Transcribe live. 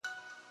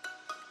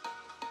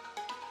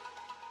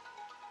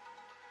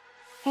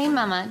Hey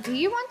mama, do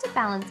you want to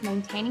balance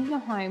maintaining your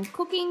home,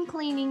 cooking,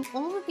 cleaning,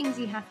 all the things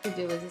you have to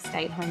do as a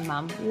stay-at-home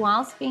mum,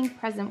 whilst being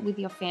present with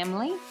your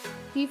family?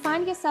 Do you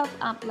find yourself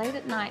up late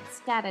at night,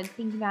 scattered,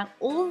 thinking about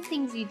all the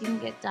things you didn't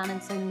get done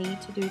and so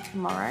need to do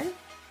tomorrow?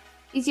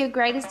 Is your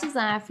greatest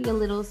desire for your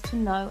littles to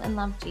know and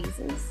love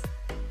Jesus?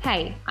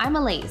 Hey, I'm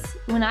Elise.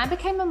 When I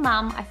became a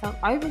mum, I felt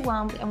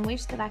overwhelmed and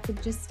wished that I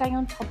could just stay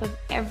on top of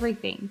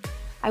everything.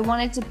 I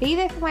wanted to be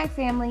there for my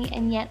family,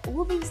 and yet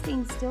all these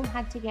things still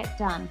had to get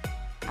done.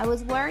 I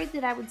was worried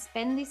that I would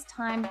spend this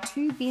time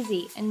too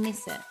busy and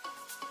miss it.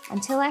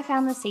 Until I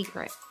found the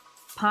secret: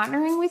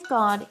 partnering with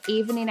God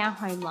even in our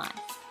home life.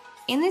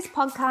 In this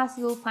podcast,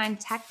 you will find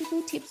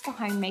tactical tips for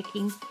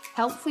homemaking,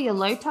 help for your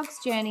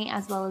low-tox journey,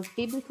 as well as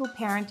biblical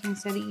parenting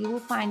so that you will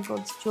find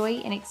God's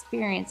joy and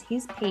experience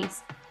His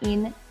peace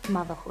in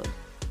motherhood.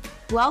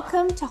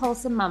 Welcome to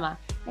Wholesome Mama.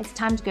 It's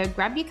time to go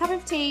grab your cup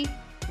of tea,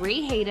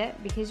 reheat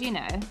it because you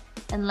know,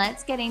 and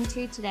let's get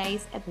into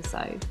today's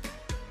episode.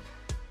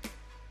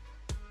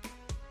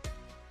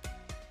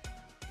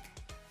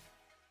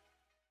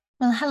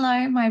 Well,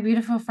 hello, my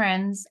beautiful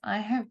friends. I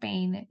have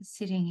been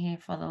sitting here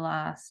for the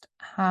last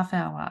half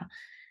hour.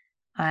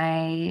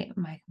 My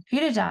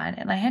computer died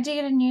and I had to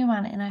get a new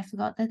one, and I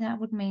forgot that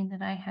would mean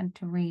that I had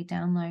to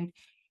re-download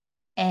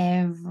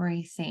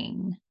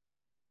everything,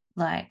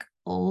 like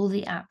all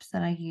the apps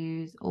that I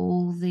use,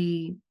 all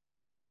the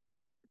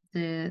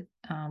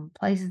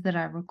places that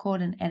I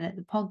record and edit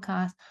the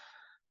podcast.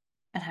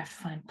 I'd have to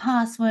find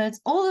passwords,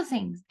 all the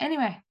things.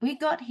 Anyway, we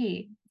got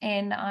here,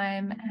 and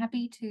I'm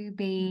happy to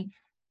be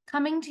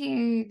coming to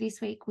you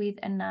this week with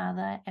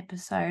another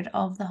episode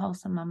of the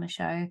Wholesome Mama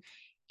Show.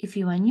 If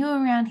you are new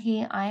around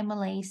here, I am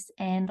Elise,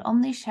 and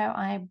on this show,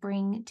 I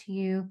bring to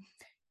you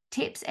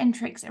tips and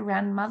tricks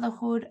around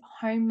motherhood,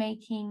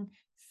 homemaking,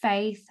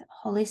 faith,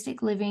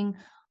 holistic living,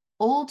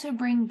 all to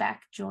bring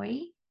back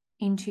joy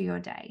into your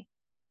day.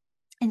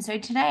 And so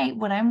today,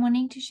 what I'm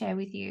wanting to share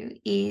with you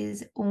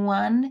is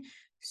one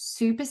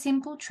super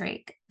simple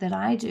trick that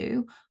I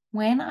do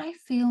when I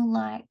feel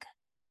like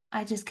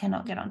I just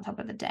cannot get on top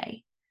of the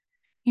day.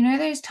 You know,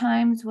 those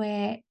times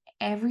where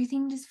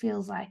everything just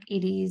feels like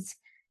it is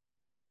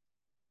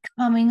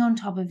coming on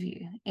top of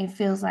you. It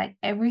feels like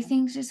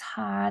everything's just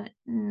hard.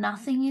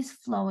 Nothing is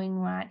flowing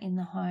right in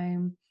the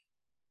home.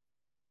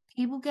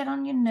 People get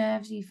on your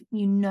nerves.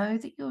 You know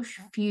that your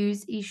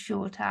fuse is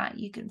shorter.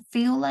 You can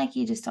feel like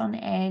you're just on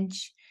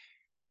edge.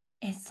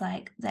 It's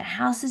like the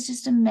house is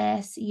just a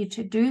mess. Your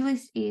to-do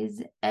list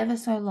is ever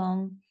so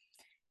long,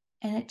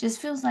 and it just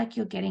feels like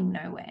you're getting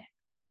nowhere.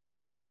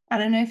 I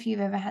don't know if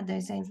you've ever had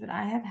those days, but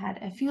I have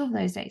had a few of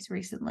those days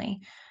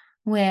recently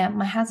where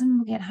my husband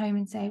will get home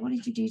and say, "What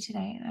did you do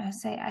today?" And I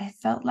say, "I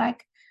felt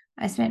like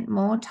I spent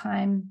more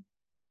time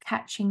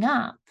catching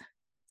up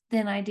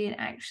than I did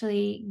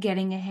actually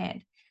getting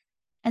ahead."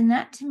 And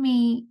that to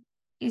me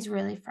is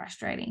really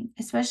frustrating,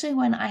 especially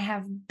when I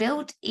have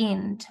built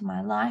into my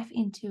life,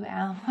 into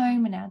our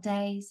home and our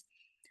days,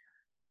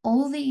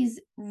 all these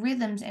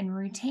rhythms and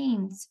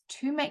routines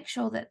to make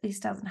sure that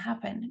this doesn't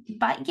happen.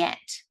 But yet,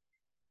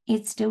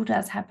 it still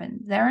does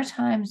happen. There are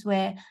times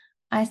where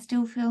I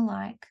still feel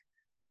like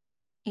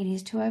it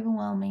is too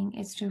overwhelming,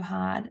 it's too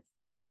hard,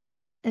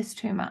 it's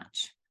too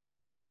much.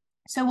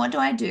 So what do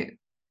I do?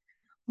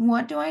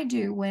 What do I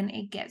do when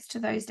it gets to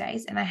those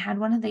days? And I had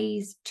one of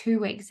these 2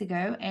 weeks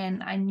ago,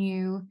 and I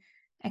knew,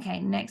 okay,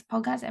 next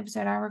podcast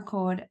episode I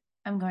record,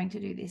 I'm going to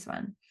do this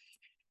one.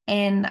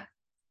 And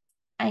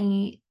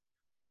I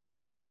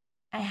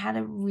had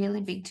a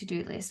really big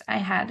to-do list. I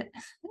had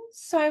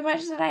so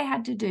much that I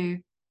had to do.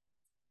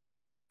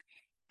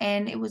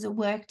 And it was a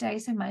work day.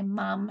 So my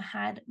mum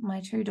had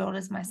my 2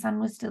 daughters. My son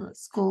was still at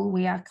school.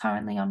 We are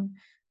currently on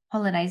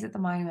holidays at the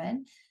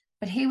moment,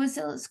 but he was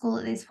still at school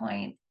at this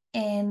point.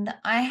 And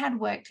I had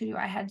work to do.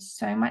 I had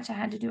so much I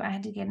had to do. I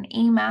had to get an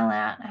email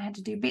out. I had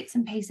to do bits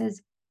and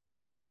pieces.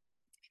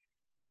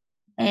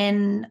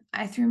 And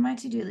I threw my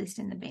to-do list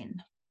in the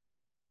bin.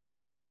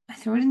 I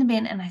threw it in the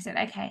bin and I said,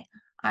 okay,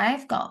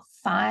 I've got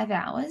 5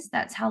 hours.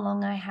 That's how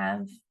long I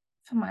have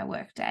for my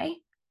work day.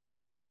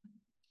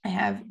 I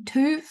have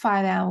 2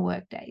 5-hour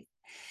work days.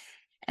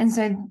 And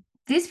so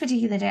this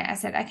particular day, I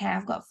said, okay,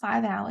 I've got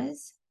 5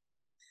 hours.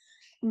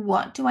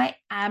 What do I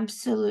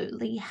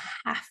absolutely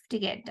have to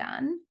get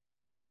done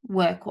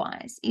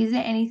work-wise? Is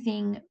there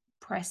anything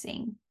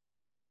pressing?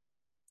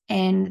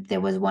 And there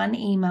was one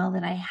email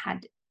that I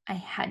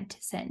had to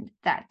send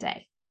that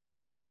day.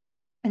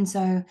 And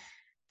so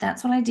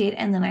that's what I did.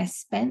 And then I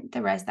spent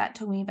the rest, that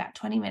took me about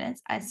 20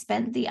 minutes. I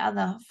spent the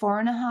other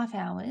 4.5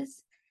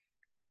 hours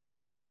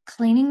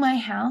cleaning my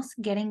house,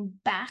 getting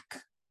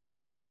back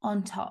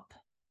on top.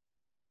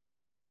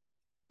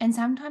 And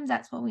sometimes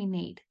that's what we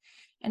need.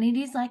 And it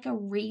is like a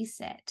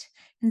reset.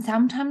 And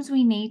sometimes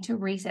we need to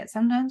reset.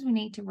 Sometimes we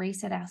need to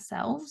reset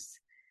ourselves.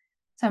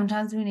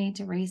 Sometimes we need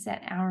to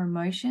reset our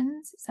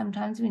emotions.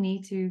 Sometimes we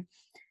need to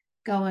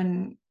go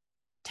and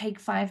take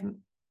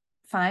 15,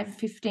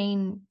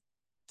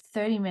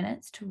 30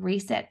 minutes to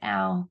reset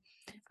our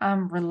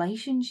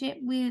relationship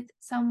with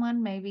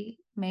someone. Maybe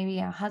maybe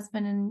my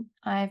husband and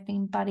I have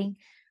been butting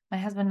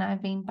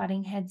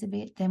heads a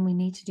bit, then we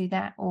need to do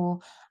that. Or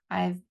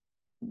I've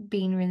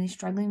been really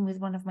struggling with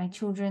one of my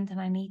children, then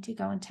I need to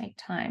go and take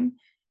time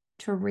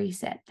to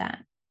reset that.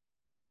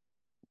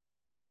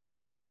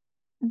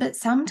 But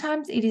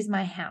sometimes it is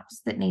my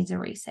house that needs a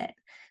reset.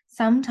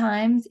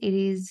 Sometimes it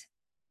is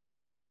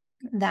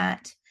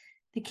that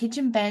the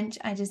kitchen bench,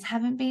 I just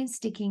haven't been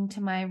sticking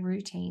to my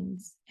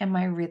routines and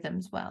my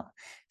rhythms well.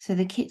 So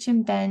the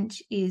kitchen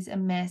bench is a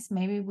mess.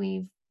 Maybe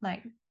we've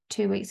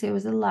 2 weeks, it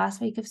was the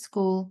last week of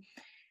school.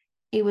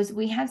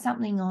 We had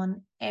something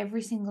on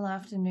every single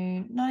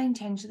afternoon, not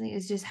intentionally.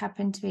 It just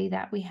happened to be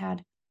that we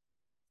had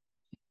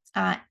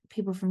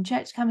people from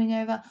church coming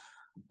over,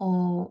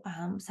 or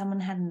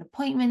someone had an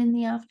appointment in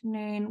the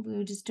afternoon. We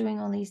were just doing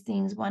all these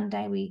things. One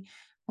day we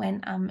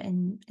went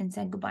and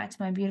said goodbye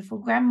to my beautiful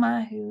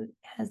grandma, who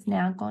has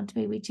now gone to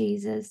be with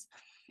Jesus.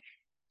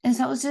 And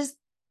so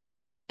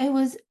it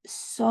was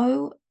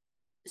so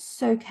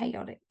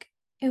chaotic.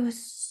 It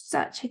was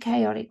such a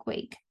chaotic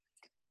week.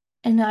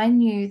 And I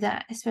knew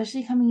that,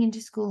 especially coming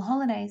into school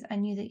holidays, I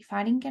knew that if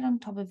I didn't get on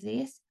top of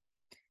this,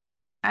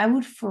 I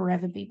would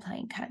forever be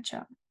playing catch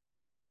up.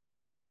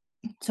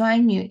 So I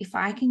knew if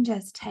I can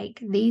just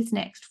take these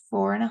next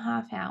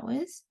 4.5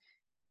 hours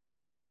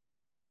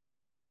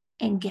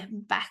and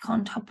get back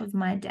on top of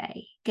my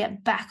day,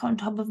 get back on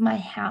top of my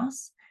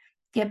house,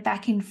 get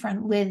back in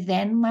front, where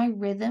then my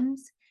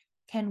rhythms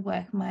can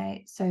work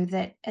so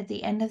that at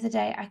the end of the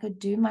day, I could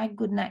do my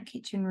goodnight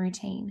kitchen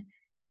routine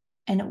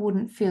and it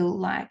wouldn't feel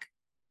like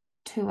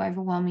too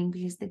overwhelming,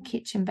 because the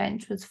kitchen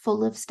bench was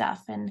full of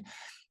stuff and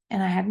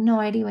I had no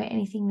idea where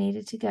anything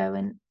needed to go.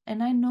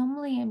 And I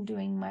normally am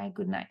doing my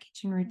goodnight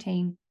kitchen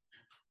routine.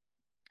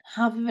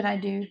 Half of it I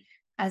do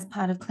as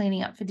part of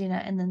cleaning up for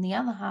dinner, and then the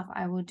other half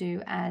I will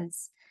do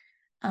as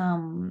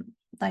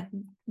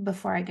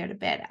before I go to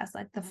bed, as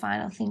the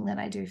final thing that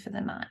I do for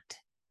the night.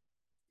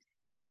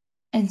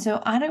 And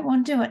so I don't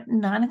want to, at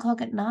 9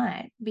 o'clock at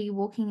night, be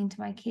walking into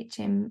my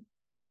kitchen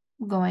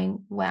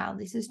going, wow,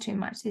 this is too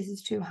much, this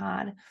is too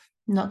hard,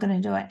 I'm not going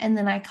to do it. And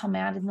then I come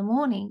out in the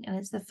morning and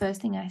it's the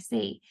first thing I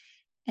see.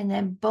 And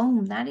then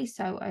boom, that is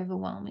so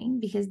overwhelming,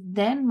 because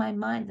then my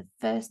mind,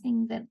 one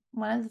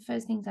of the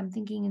first things I'm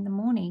thinking in the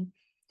morning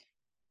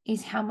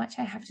is how much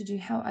I have to do,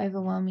 how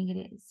overwhelming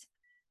it is.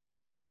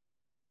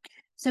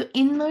 So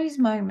in those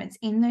moments,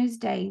 in those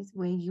days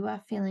where you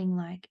are feeling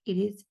like it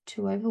is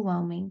too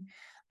overwhelming,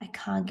 I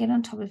can't get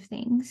on top of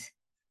things,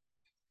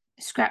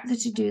 scrap the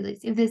to-do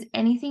list. If there's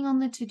anything on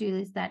the to-do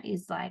list that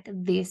is like,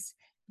 this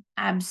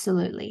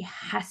absolutely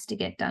has to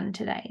get done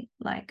today,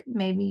 like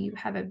maybe you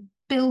have a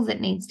bill that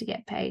needs to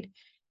get paid,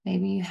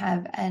 maybe you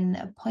have an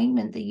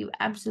appointment that you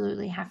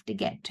absolutely have to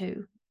get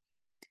to,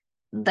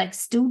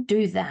 still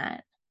do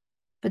that.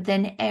 But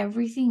then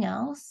everything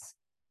else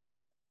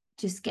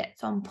just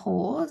gets on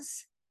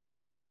pause,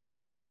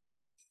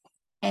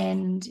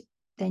 and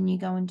then you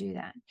go and do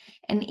that.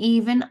 And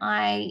even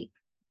I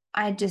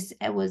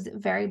was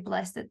very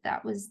blessed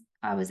that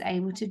I was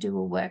able to do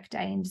a work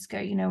day and just go,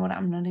 you know what,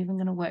 I'm not even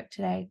going to work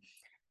today.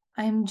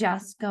 I'm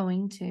just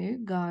going to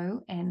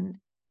go and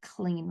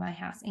clean my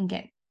house and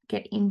get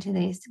into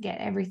this, get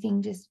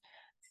everything just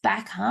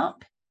back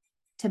up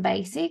to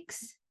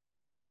basics,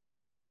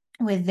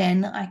 where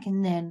then I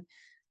can then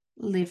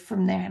live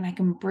from there and I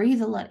can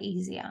breathe a lot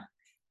easier.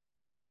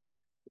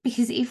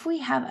 Because if we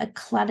have a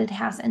cluttered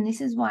house, and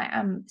this is why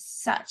I'm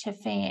such a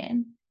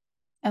fan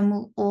and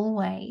will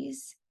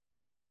always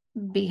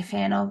be a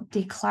fan of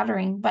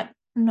decluttering, but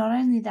not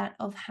only that,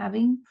 of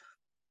having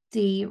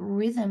the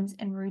rhythms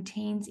and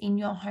routines in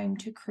your home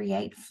to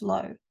create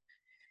flow,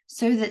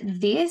 so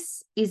that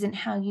this isn't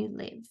how you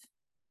live.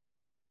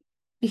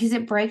 Because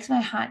it breaks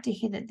my heart to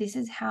hear that this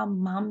is how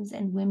mums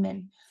and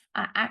women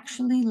are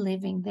actually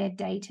living their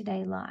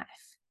day-to-day life,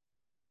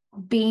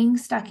 being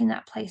stuck in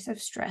that place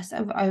of stress,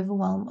 of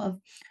overwhelm, of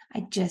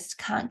I just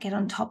can't get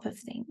on top of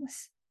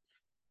things.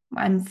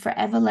 I'm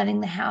forever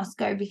letting the house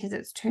go because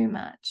it's too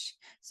much.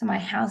 So my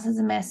house is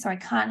a mess. So I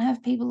can't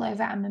have people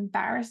over. I'm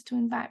embarrassed to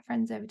invite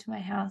friends over to my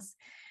house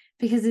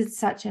because it's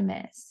such a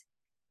mess.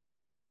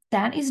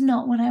 That is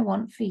not what I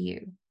want for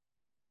you.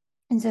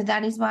 And so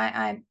that is why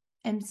I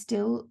am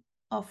still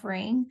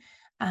offering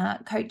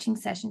coaching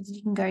sessions.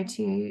 You can go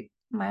to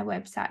my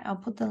website. I'll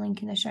put the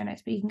link in the show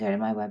notes, but you can go to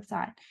my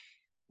website,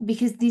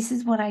 because this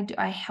is what I do.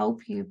 I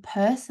help you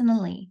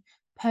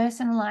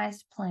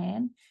personalized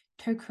plan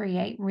to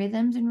create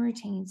rhythms and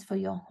routines for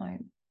your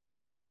home.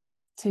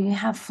 So you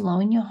have flow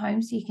in your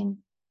home, so you can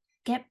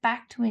get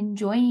back to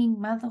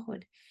enjoying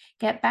motherhood,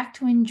 get back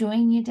to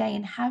enjoying your day,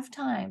 and have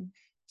time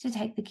to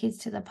take the kids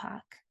to the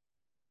park.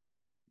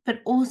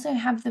 But also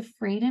have the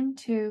freedom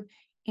to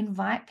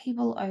invite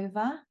people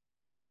over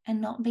and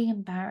not be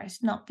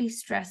embarrassed, not be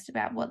stressed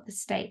about what the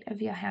state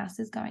of your house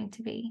is going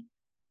to be.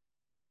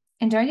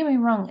 And don't get me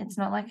wrong, it's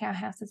not like our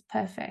house is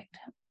perfect.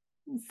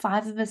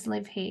 5 of us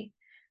live here.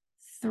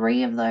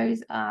 3 of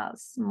those are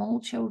small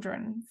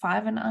children,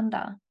 5 and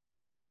under,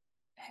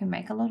 who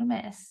make a lot of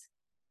mess.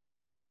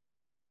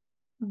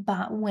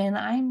 But when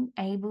I'm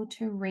able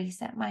to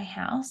reset my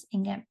house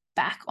and get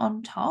back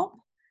on top,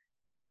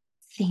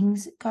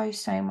 things go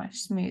so much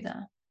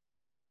smoother.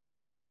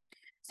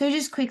 So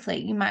just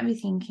quickly, you might be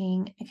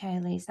thinking, okay,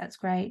 Elise, that's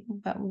great,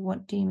 but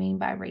what do you mean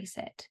by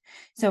reset?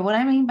 So what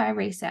I mean by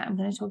reset, I'm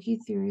going to talk you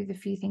through the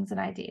few things that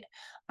I did.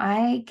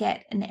 I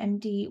get an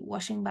empty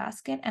washing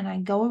basket and I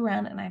go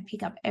around and I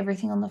pick up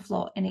everything on the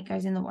floor and it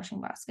goes in the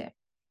washing basket.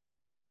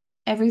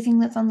 Everything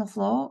that's on the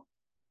floor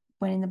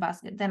went in the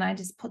basket. Then I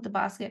just put the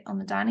basket on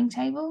the dining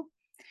table.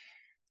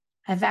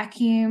 I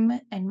vacuum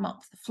and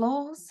mop the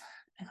floors.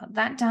 I got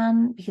that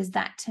done because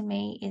that to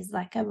me is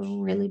like a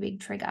really big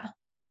trigger.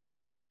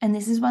 And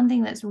this is one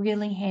thing that's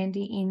really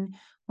handy in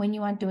when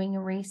you are doing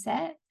a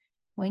reset,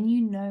 when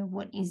you know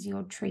what is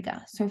your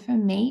trigger. So for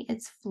me,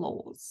 it's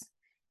floors.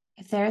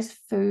 If there is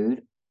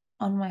food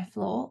on my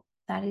floor,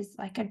 that is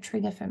like a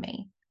trigger for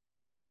me.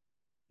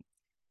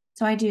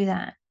 So I do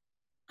that.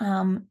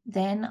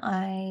 Then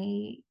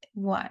I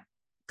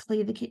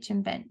clear the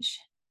kitchen bench.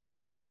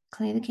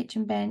 Clear the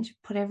kitchen bench,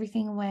 put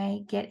everything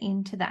away, get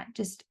into that.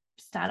 Just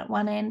start at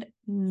one end,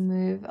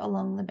 move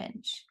along the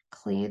bench,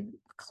 clear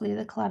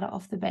the clutter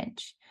off the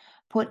bench,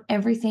 put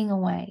everything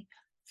away,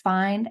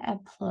 find a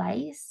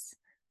place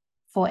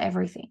for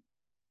everything.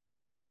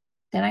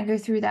 Then I go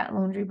through that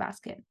laundry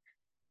basket,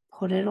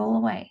 put it all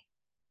away,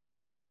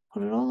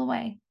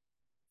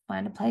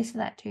 find a place for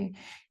that too.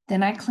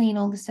 Then I clean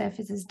all the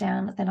surfaces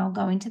down. Then I'll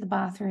go into the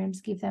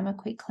bathrooms, give them a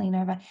quick clean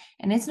over.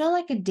 And it's not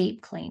like a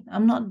deep clean.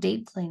 I'm not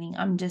deep cleaning.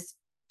 I'm just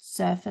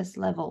surface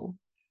level.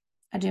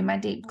 I do my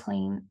deep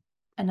clean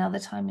another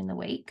time in the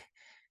week,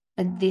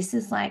 but this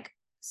is like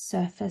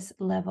surface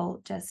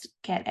level. Just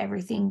get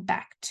everything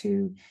back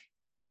to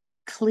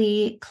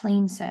clear,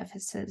 clean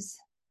surfaces.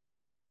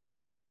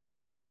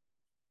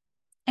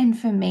 And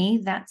for me,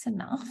 that's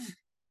enough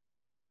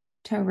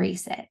to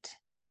reset.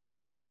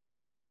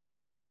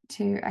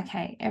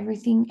 Okay,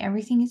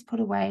 everything is put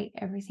away,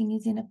 everything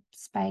is in a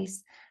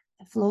space,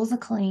 the floors are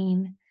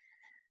clean,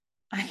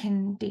 I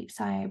can deep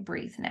sigh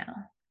breathe now.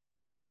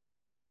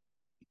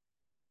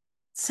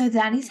 So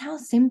that is how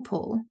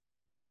simple,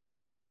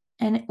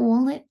 and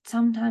all it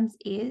sometimes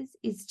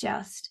is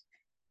just,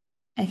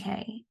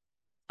 okay,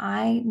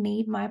 I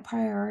need, my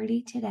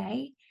priority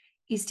today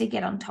is to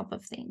get on top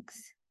of things.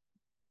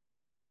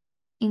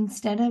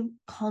 Instead of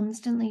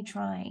constantly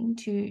trying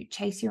to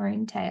chase your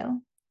own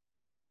tail,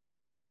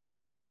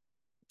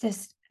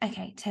 just,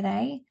 okay,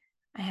 today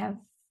I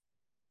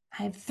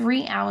have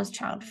 3 hours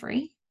child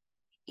free.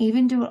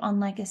 Even do it on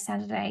like a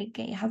Saturday,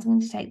 get your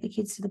husband to take the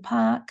kids to the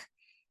park,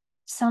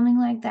 something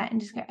like that,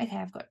 and just go, okay,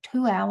 I've got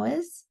 2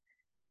 hours.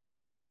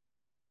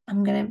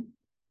 I'm going to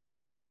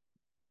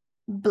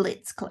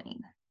blitz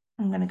clean.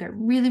 I'm going to go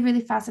really,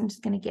 really fast. I'm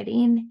just going to get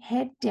in,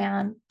 head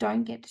down,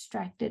 don't get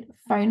distracted,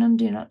 phone on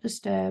do not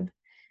disturb,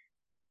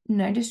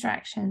 no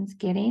distractions,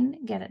 get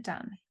in, get it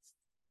done.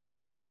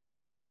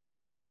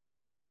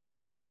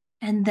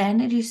 And then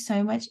it is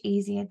so much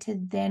easier to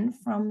then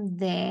from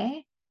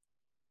there,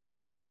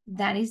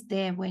 that is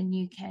there when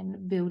you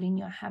can build in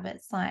your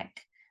habits,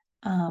 like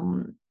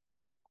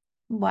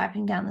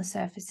wiping down the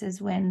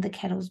surfaces when the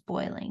kettle's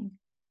boiling,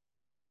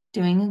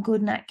 doing a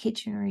good night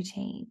kitchen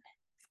routine,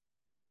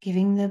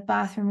 giving the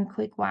bathroom a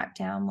quick wipe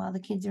down while the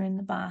kids are in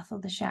the bath or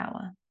the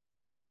shower.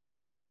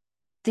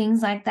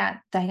 Things like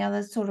that, they are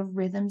the sort of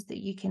rhythms that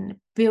you can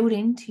build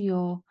into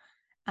your,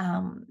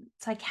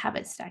 it's like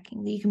habit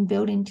stacking that you can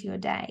build into your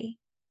day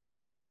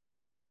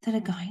that are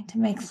going to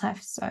make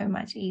life so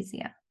much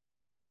easier.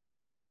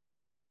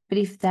 But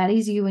if that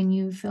is you and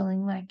you're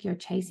feeling like you're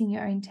chasing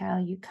your own tail,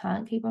 you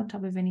can't keep on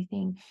top of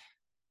anything,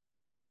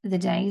 the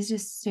day is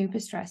just super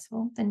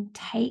stressful, then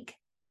take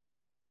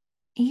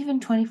even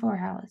 24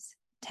 hours.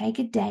 Take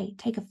a day,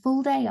 take a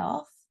full day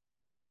off,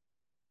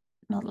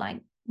 not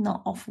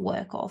off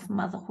work, off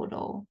motherhood,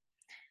 or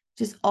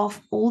just off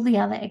all the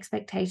other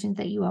expectations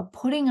that you are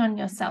putting on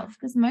yourself.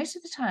 Because most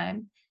of the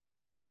time,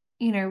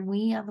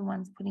 we are the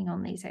ones putting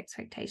on these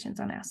expectations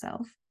on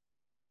ourselves.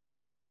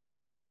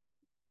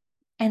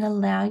 And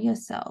allow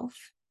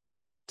yourself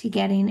to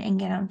get in and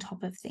get on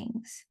top of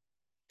things,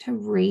 to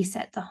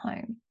reset the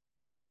home.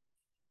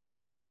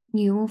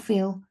 You will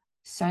feel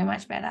so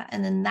much better.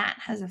 And then that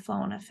has a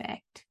flow-on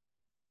effect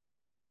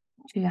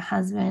to your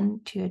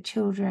husband, to your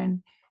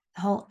children.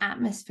 The whole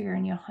atmosphere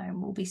in your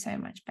home will be so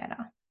much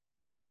better.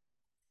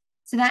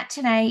 So that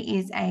today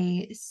is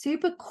a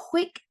super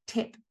quick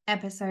tip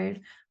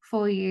episode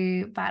for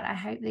you, but I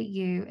hope that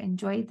you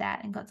enjoyed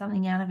that and got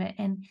something out of it.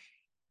 And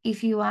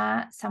if you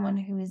are someone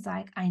who is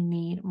like, I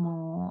need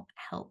more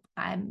help,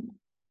 I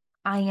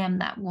am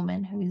that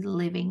woman who is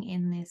living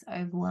in this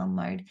overwhelm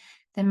mode,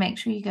 then make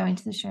sure you go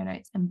into the show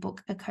notes and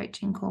book a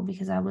coaching call,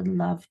 because I would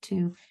love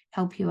to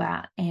help you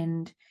out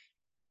and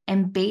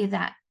be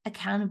that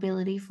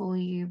accountability for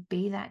you,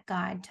 be that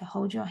guide to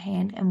hold your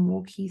hand and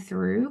walk you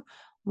through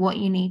what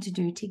you need to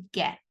do to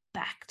get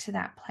back to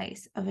that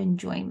place of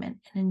enjoyment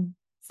and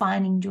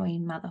finding joy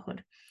in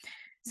motherhood.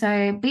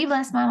 So be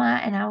blessed, mama,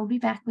 and I will be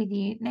back with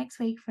you next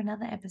week for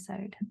another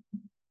episode.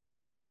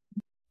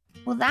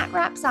 Well, that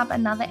wraps up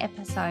another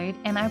episode,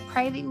 and I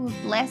pray that you were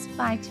blessed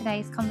by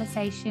today's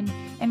conversation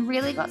and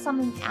really got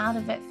something out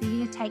of it for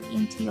you to take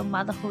into your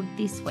motherhood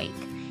this week.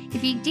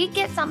 If you did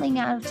get something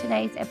out of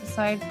today's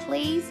episode,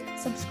 please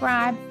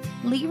subscribe,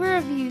 leave a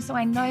review so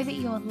I know that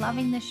you're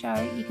loving the show.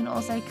 You can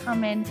also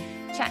come and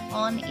chat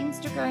on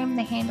Instagram.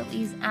 The handle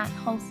is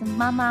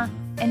 @WholesomeMama.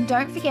 And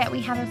don't forget,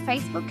 we have a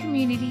Facebook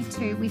community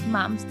too with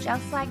mums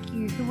just like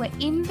you who are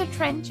in the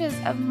trenches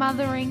of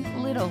mothering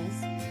littles.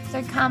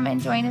 So come and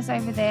join us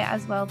over there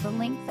as well. The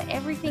link for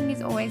everything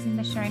is always in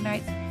the show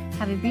notes.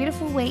 Have a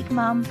beautiful week,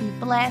 Mum. Be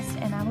blessed,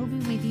 and I will be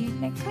with you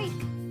next week.